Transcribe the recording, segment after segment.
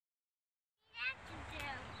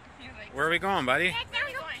Where are we going, buddy? They're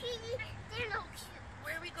no cute. They're no cute.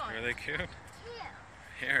 Where are we going? Are they cute? Cute.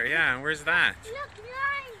 Here, yeah. And where's that? Look,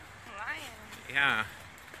 lion. Lion. Yeah.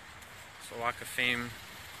 It's the Wok of Fame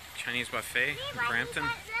Chinese buffet in Brampton.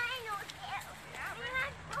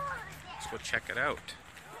 Let's go check it out.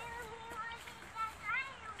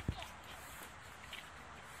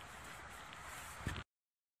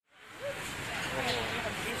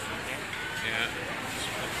 Yeah.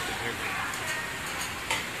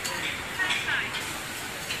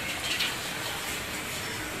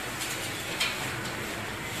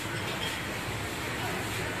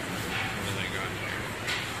 What do they got here?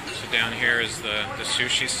 So down here is the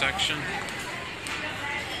sushi section.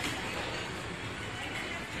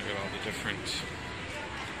 Look at all the different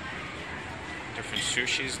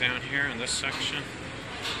sushis down here in this section.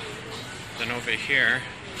 Then over here,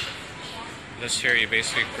 you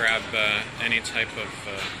basically grab any type of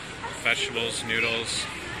vegetables, noodles.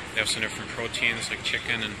 They have some different proteins like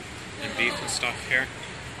chicken and beef and stuff here.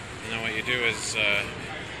 And then what you do is,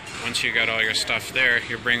 once you got all your stuff there,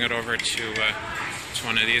 you bring it over to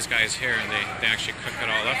one of these guys here, and they actually cook it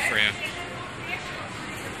all up for you.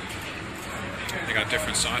 They got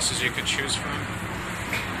different sauces you could choose from.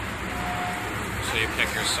 So you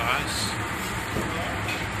pick your sauce. If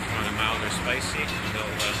you want it mild or spicy,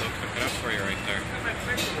 they'll cook it up for you right there.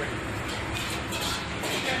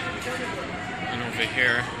 And over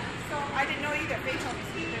here, I didn't know either. They told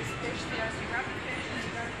me there's fish,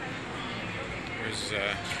 there's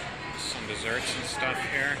some desserts and stuff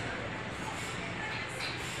here.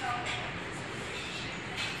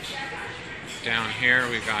 Down here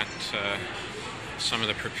we got some of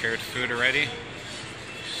the prepared food already.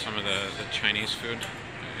 Some of the Chinese food,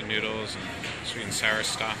 noodles and sweet and sour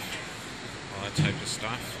stuff, all that type of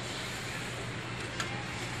stuff.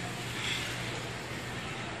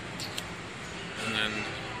 And then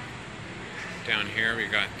down here we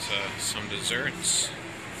got some desserts.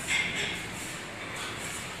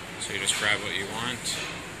 So you just grab what you want.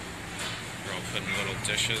 They're all put in little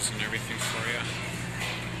dishes and everything for you.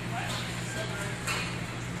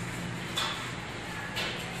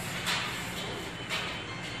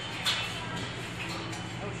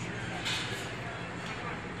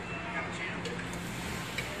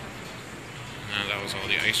 That was all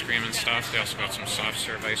the ice cream and stuff. They also got some soft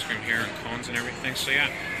serve ice cream here and cones and everything. So yeah,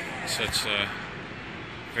 so it's a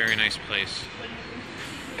very nice place.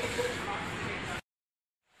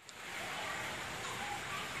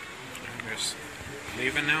 We're just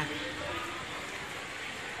leaving now.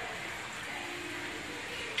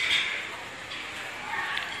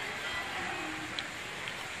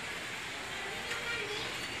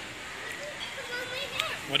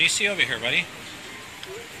 What do you see over here, buddy?